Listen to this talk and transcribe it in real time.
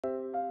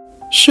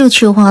绣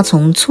球花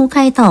从初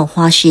开到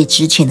花谢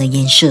之前的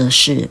颜色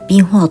是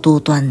变化多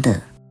端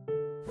的。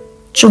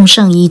种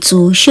上一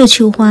株绣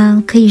球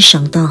花可以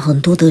赏到很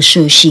多的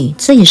色系，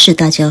这也是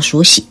大家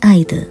所喜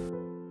爱的。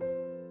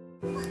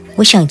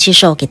我想介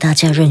绍给大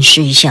家认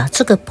识一下，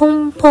这个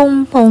砰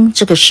砰砰，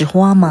这个是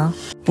花吗？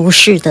不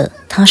是的，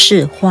它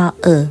是花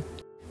萼。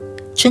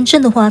真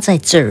正的花在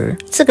这儿，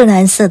这个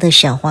蓝色的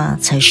小花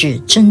才是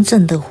真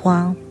正的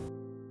花。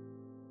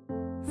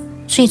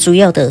最主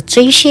要的，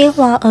这些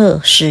花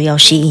萼是要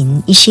吸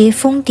引一些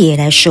蜂蝶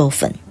来授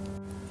粉，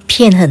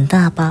片很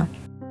大吧？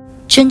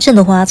真正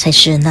的花才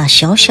是那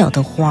小小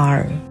的花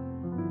儿。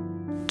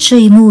这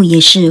一幕也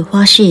是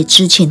花谢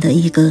之前的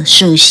一个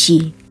色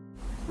系，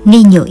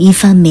另有一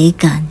番美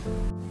感。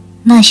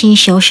那些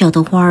小小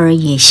的花儿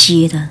也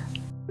谢了。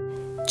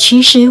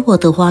其实我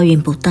的花园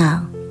不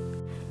大，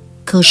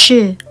可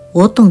是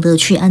我懂得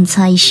去安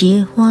插一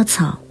些花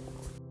草，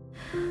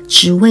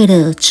只为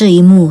了这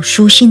一幕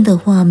舒心的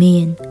画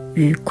面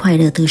与快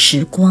乐的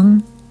时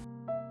光。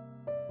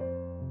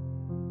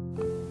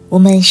我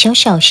们小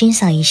小欣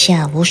赏一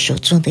下我所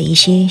种的一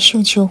些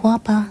绣球花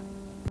吧。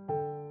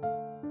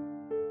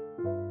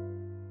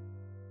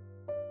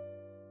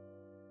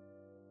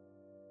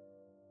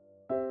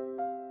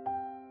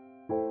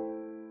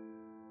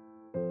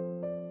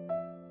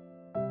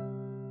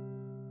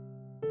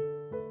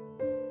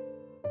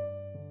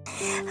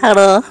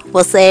Hello，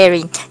 我是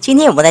Erin， 今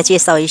天我们来介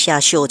绍一下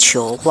绣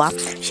球花。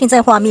现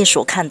在画面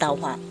所看到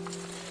的话，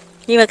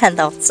你有没有看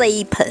到这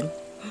一盆？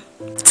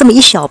这么一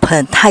小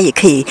盆，它也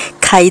可以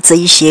开着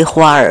一些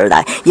花儿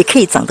来，也可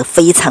以长得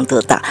非常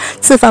的大。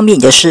这方面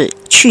也是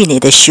去年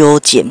的修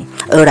剪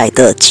而来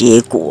的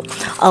结果。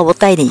我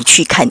带你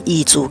去看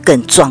一株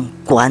更壮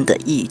观的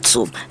一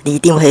株，你一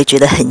定会觉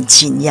得很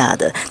惊讶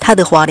的。它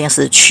的花量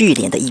是去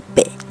年的1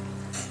倍。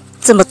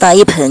这么大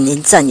一盆，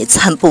连站也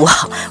站不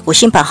好。我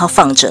先把它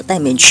放着，带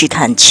你们去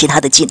看其他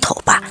的镜头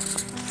吧。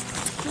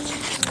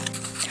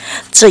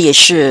这也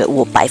是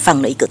我摆放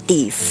的一个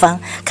地方，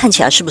看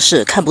起来是不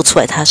是看不出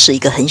来它是一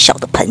个很小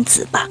的盆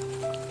子吧？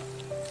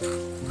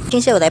接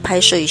下来我来拍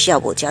摄一下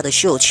我家的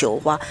绣球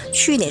花，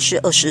去年是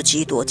20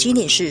几朵，今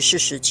年是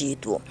40几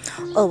朵。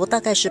我大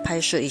概是拍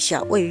摄一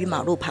下位于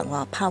马路旁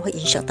啊，怕会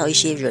影响到一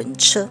些人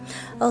车。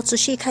仔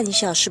细看一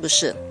下是不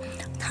是？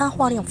它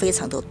花量非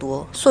常的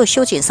多，所以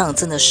修剪上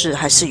真的是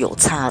还是有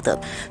差的。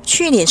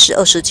去年是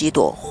20几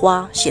朵，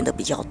花显得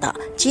比较大；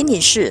今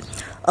年是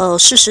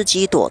40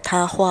几朵，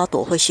它花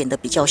朵会显得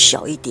比较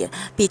小一点，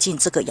毕竟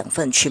这个养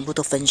分全部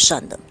都分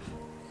散了。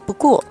不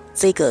过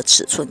这个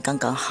尺寸刚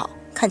刚好，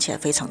看起来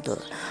非常的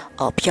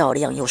漂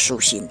亮又舒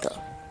心的。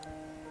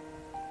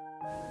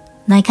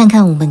来看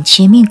看我们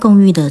前面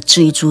共育的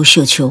这一株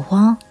绣球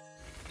花。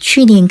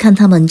去年看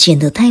他们剪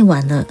得太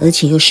晚了，而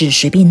且又是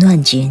随便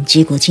乱剪，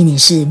结果今年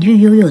是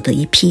绿油油的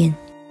一片。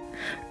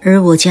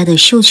而我家的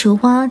绣球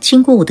花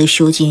经过我的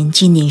修剪，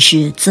今年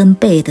是增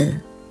倍的。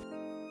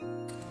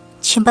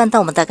前半段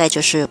我们大概就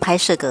是拍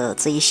摄个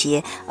这一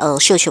些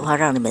绣球花，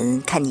让你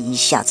们看一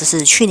下，这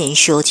是去年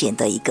修剪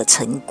的一个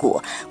成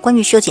果。关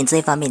于修剪这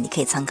一方面，你可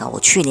以参考我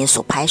去年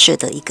所拍摄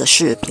的一个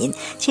视频。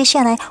接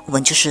下来我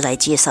们就是来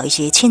介绍一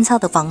些扦插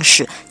的方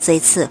式。这一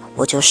次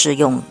我就是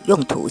用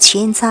土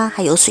扦插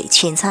还有水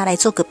扦插来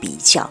做个比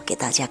较，给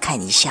大家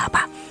看一下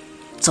吧。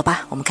走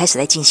吧，我们开始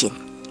来进行。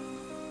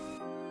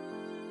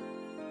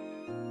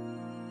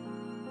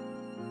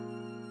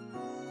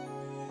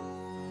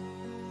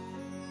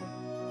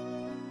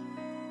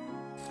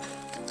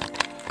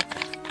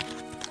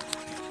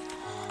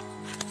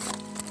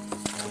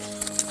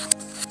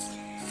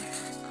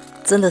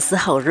真的是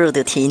好热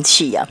的天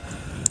气呀！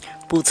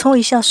补充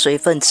一下水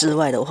分之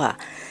外的话，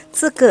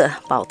这个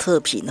保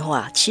特瓶的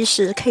话，其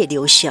实可以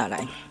留下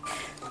来。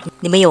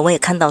你们有没有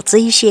看到这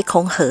一些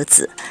空盒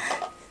子？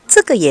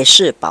这个也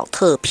是保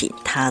特瓶，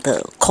它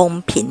的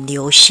空瓶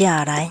留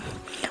下来。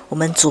我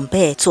们准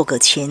备做个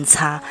扦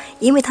插，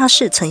因为它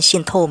是呈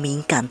现透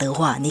明感的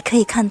话，你可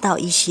以看到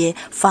一些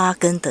发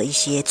根的一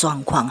些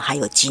状况，还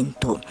有进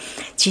度。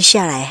接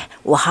下来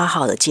我好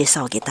好的介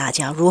绍给大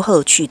家如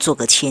何去做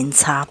个扦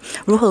插，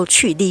如何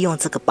去利用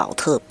这个保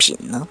特瓶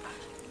呢？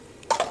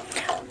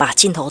把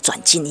镜头转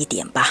近一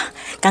点吧。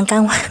刚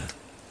刚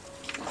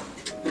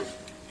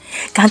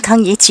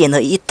也捡了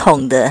一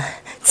桶的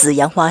紫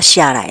阳花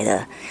下来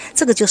了，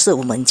这个就是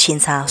我们扦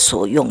插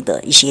所用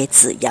的一些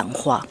紫阳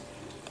花。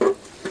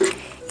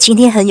今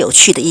天很有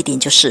趣的一点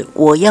就是，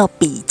我要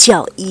比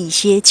较一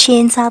些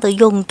扦插的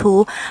用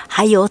途，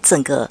还有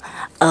整个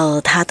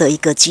它的一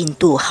个进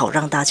度，好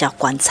让大家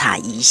观察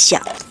一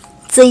下。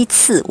这一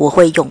次我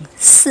会用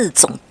4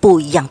种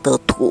不一样的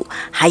土，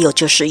还有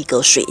就是一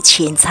个水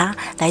扦插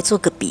来做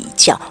个比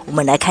较。我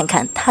们来看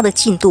看它的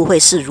进度会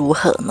是如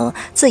何呢？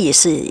这也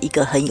是一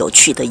个很有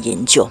趣的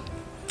研究。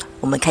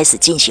我们开始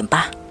进行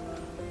吧。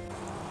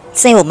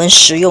在我们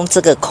使用这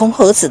个空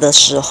盒子的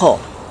时候，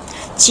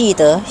记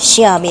得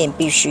下面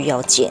必须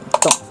要剪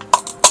洞。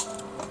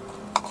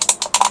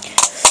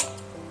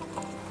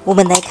我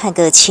们来看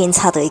个扦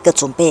插的一个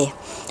准备。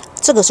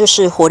这个就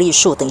是活力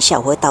树，等一下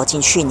我会倒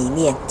进去里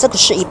面。这个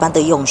是一般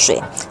的用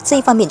水，这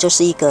一方面就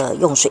是一个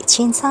用水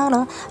扦插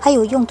了，还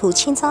有用土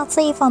扦插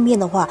这一方面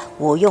的话，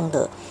我用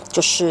的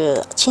就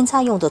是扦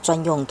插用的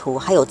专用土，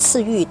还有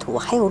刺玉土，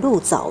还有鹿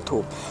藻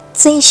土。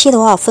这一些的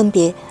话，分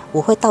别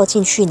我会倒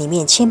进去里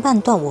面。前半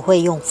段我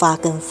会用发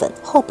根粉，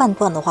后半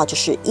段的话就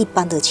是一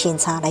般的扦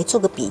插来做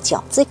个比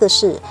较。这个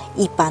是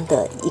一般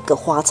的一个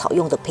花草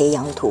用的培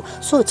养土，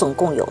所以总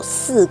共有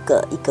4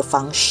个一个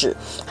方式，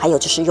还有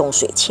就是用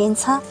水扦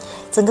插。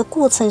整个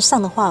过程上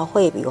的话，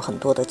会有很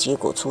多的结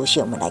果出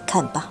现，我们来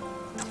看吧。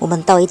我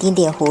们倒一点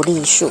点活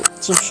力树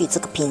进去这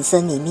个瓶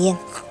身里面，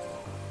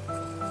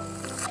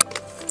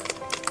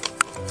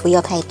不要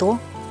太多。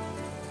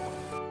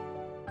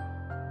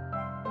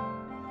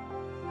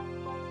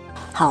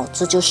好，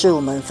这就是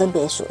我们分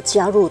别所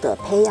加入的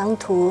培养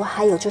土，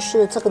还有就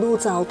是这个鹿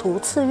藻土、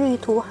刺玉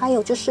土，还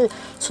有就是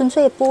纯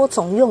粹播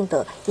种用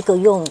的一个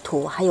用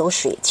土，还有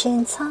水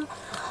扦插。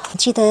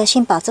记得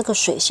先把这个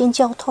水先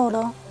浇透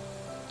了。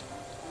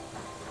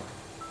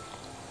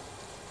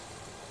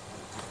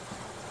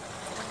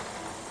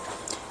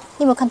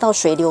你有没有看到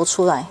水流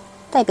出来？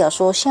代表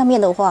说下面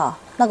的话，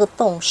那个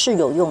洞是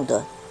有用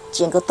的，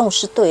剪个洞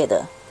是对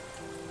的。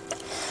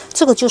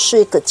这个就是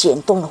一个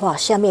剪洞的话，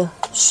下面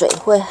水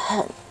会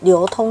很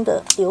流通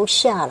的流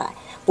下来，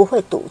不会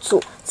堵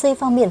住，这一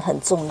方面很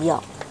重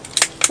要。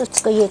这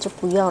个叶就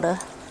不要了，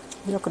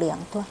要个2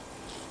段。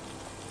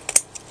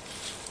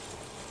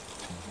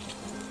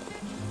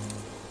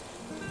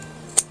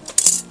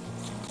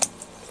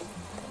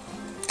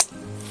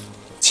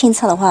扦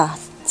插的话，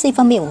这一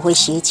方面我会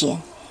斜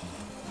剪。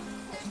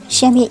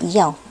下面一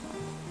样，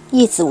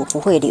叶子我不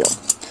会留。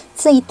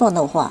这一段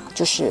的话，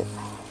就是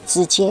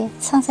直接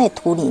插在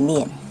土里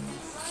面。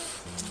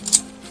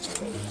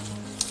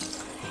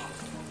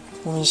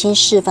我们先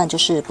示范，就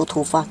是不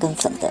涂发根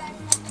粉的。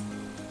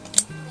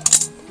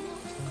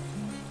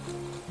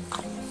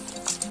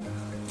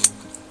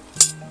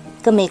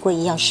跟玫瑰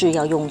一样，是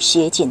要用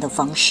斜剪的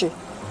方式。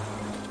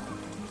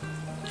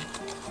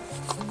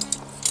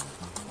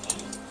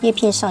叶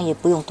片上也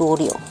不用多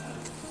留。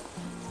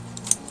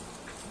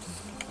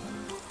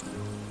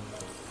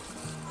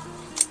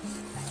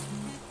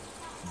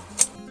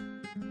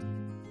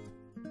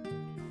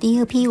第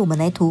2批，我们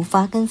来涂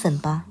发根粉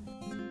吧。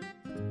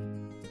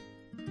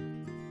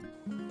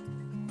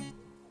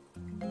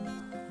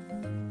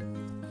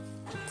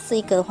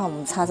这个的话，我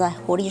们插在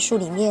活力树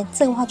里面。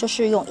这个话就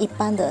是用一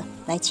般的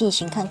来进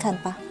行看看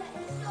吧。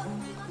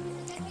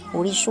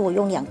活力树我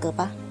用2个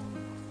吧。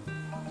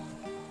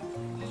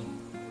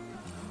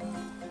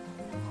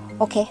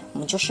OK， 我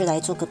们就是来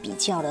做个比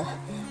较了。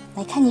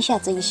来看一下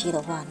这一些的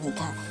话，你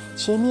看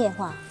前面的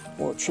话，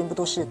我全部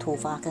都是涂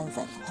发根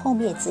粉，后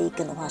面这一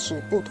根的话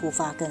是不涂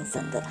发根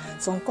粉的。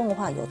总共的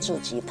话有这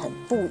几盆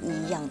不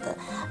一样的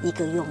一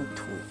个用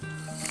途。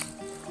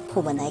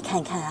我们来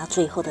看看啊，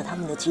最后的它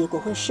们的结果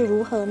会是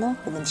如何呢？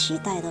我们期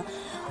待的，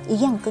一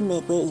样跟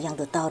玫瑰一样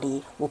的道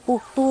理，我不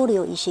多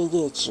留一些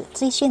叶子，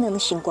这些呢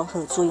行光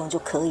合作用就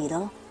可以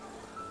了。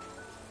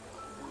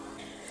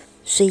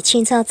水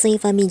扦插这一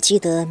方面，记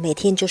得每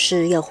天就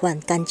是要换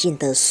干净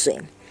的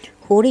水。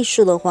活力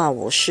树的话，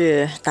我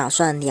是打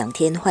算2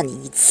天换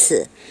1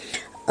次。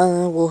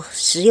我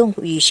使用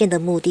雨线的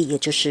目的，也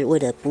就是为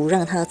了不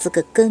让它这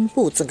个根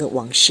部整个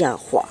往下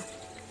滑，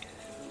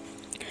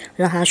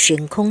让它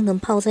悬空能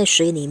泡在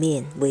水里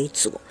面为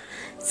主。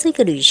这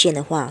个铝线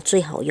的话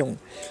最好用，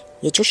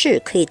也就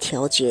是可以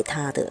调节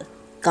它的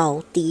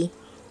高低，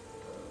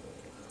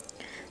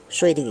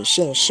所以铝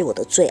线是我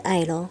的最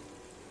爱咯。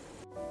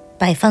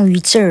摆放于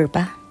这儿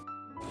吧。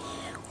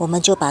我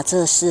们就把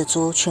这4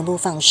株全部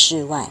放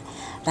室外，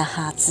让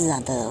它自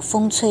然的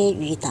风吹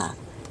雨打，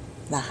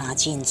让它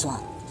健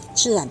壮，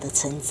自然的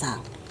成长。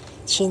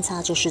扦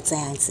插就是这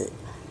样子，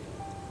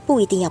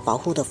不一定要保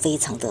护的非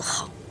常的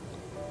好。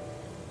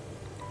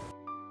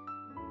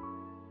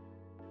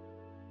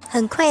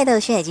很快的，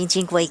现在已经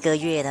经过1个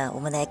月了，我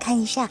们来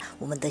看一下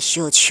我们的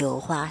绣球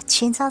花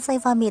扦插这一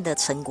方面的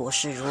成果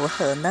是如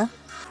何呢？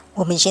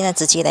我们现在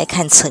直接来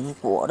看成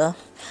果了。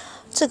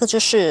这个就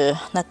是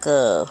那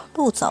个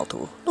鹿藻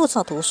土，鹿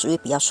藻土属于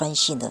比较酸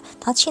性的，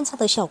它扦插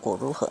的效果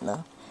如何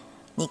呢？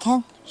你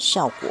看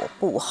效果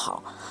不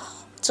好。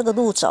这个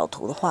鹿藻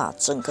土的话，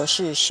整个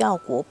是效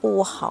果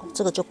不好，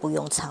这个就不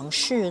用尝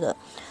试了。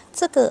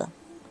这个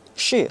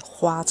是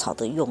花草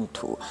的用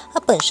途，它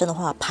本身的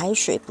话排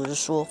水不是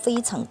说非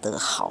常的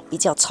好，比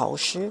较潮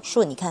湿，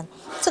所以你看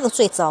这个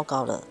最糟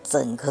糕了，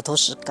整个都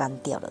是干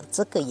掉了，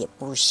这个也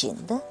不行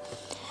的。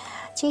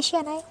接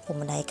下来我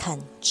们来看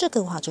这个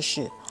的话，就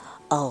是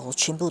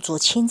全部做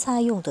扦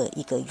插用的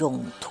一个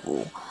用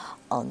途。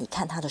你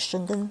看它的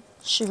生根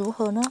是如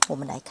何呢？我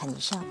们来看一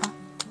下吧。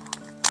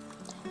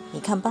你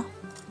看吧，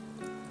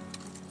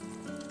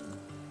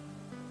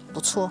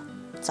不错，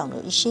长了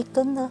一些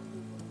根了。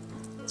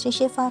这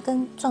些发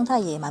根状态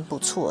也蛮不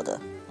错的。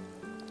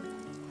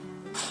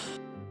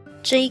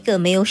这一个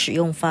没有使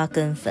用发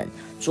根粉，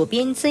左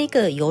边这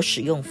个有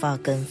使用发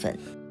根粉。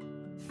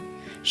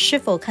是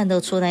否看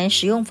得出来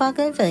使用发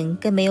根粉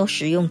跟没有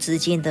使用之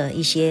间的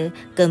一些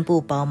根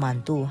部饱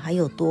满度还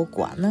有多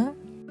寡呢？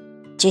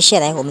接下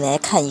来我们来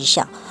看一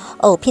下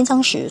平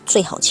常时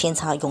最好扦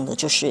插用的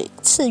就是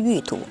次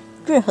玉土，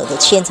任何的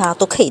扦插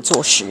都可以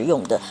做使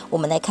用的。我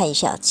们来看一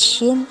下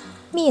前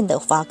面的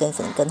发根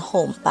粉跟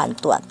后半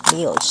段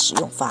没有使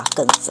用发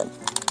根粉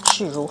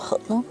是如何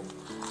呢？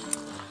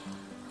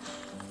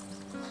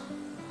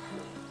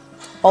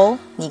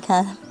你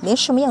看没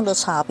什么样的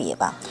差别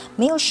吧？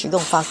没有使用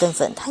发根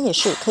粉，它也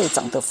是可以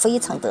长得非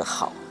常的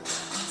好。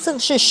这个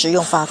是使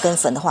用发根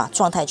粉的话，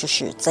状态就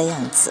是这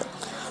样子。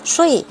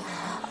所以，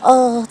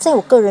在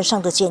我个人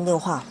上的建议的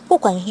话，不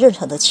管任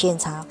何的扦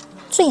插，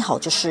最好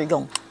就是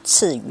用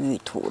次玉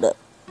土了，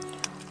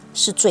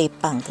是最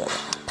棒的，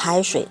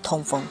排水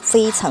通风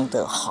非常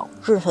的好，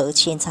任何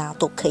扦插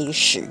都可以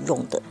使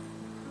用的。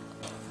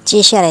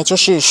接下来就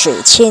是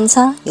水扦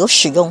插，有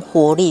使用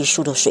活力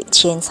树的水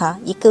扦插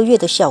，1个月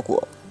的效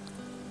果，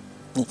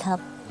你看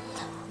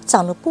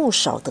长了不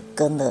少的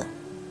根了。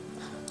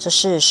这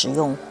是使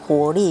用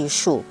活力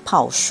树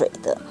泡水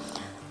的，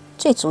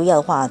最主要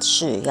的话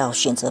是要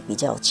选择比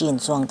较健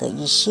壮的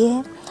一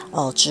些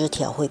枝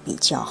条会比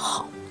较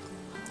好。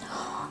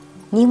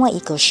另外一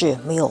个是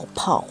没有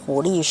泡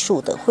活力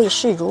树的会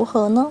是如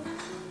何呢？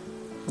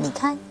你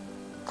看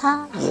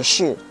它也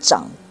是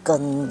长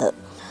根的。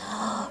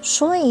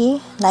所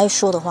以来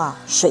说的话，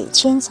水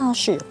扦插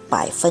是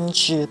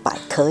100%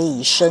可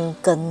以生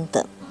根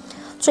的，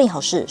最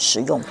好是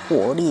使用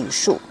活力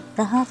树，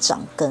让它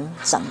长根，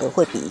长得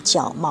会比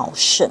较茂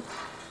盛。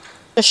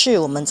这是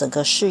我们整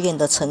个试验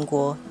的成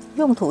果。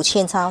用土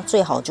扦插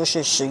最好就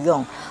是使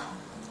用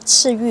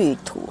次玉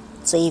土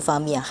这一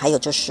方面，还有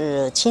就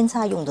是扦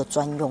插用的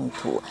专用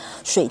土。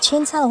水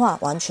扦插的话，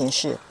完全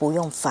是不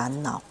用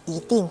烦恼，一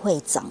定会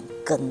长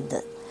根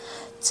的。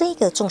这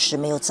个纵使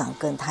没有长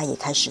根，它也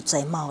开始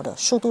在冒了，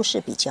速度是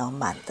比较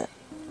慢的。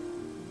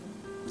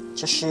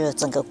这是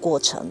整个过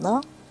程呢。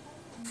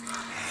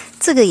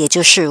这个也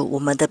就是我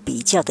们的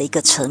比较的一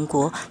个成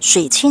果。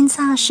水扦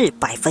插是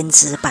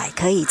100%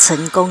可以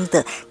成功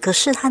的，可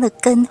是它的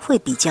根会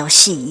比较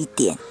细一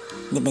点，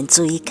你们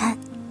注意看。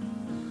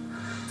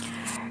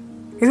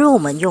如果我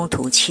们用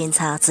土扦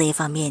插这一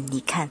方面，你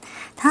看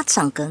它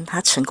长根，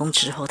它成功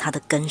之后，它的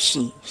根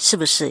系是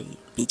不是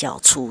比较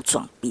粗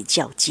壮、比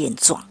较健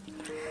壮？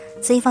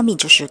这一方面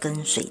就是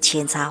跟水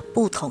扦插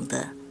不同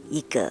的一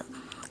个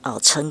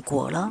成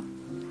果了。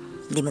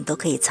你们都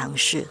可以尝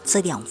试这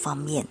2方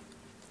面，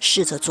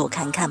试着做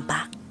看看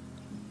吧。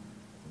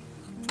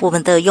我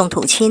们的用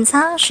土扦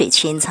插、水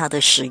扦插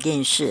的实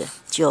验室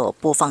就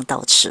播放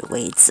到此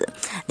为止，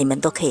你们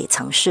都可以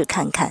尝试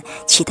看看。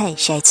期待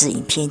下一支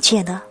影片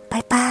见了，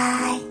拜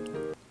拜。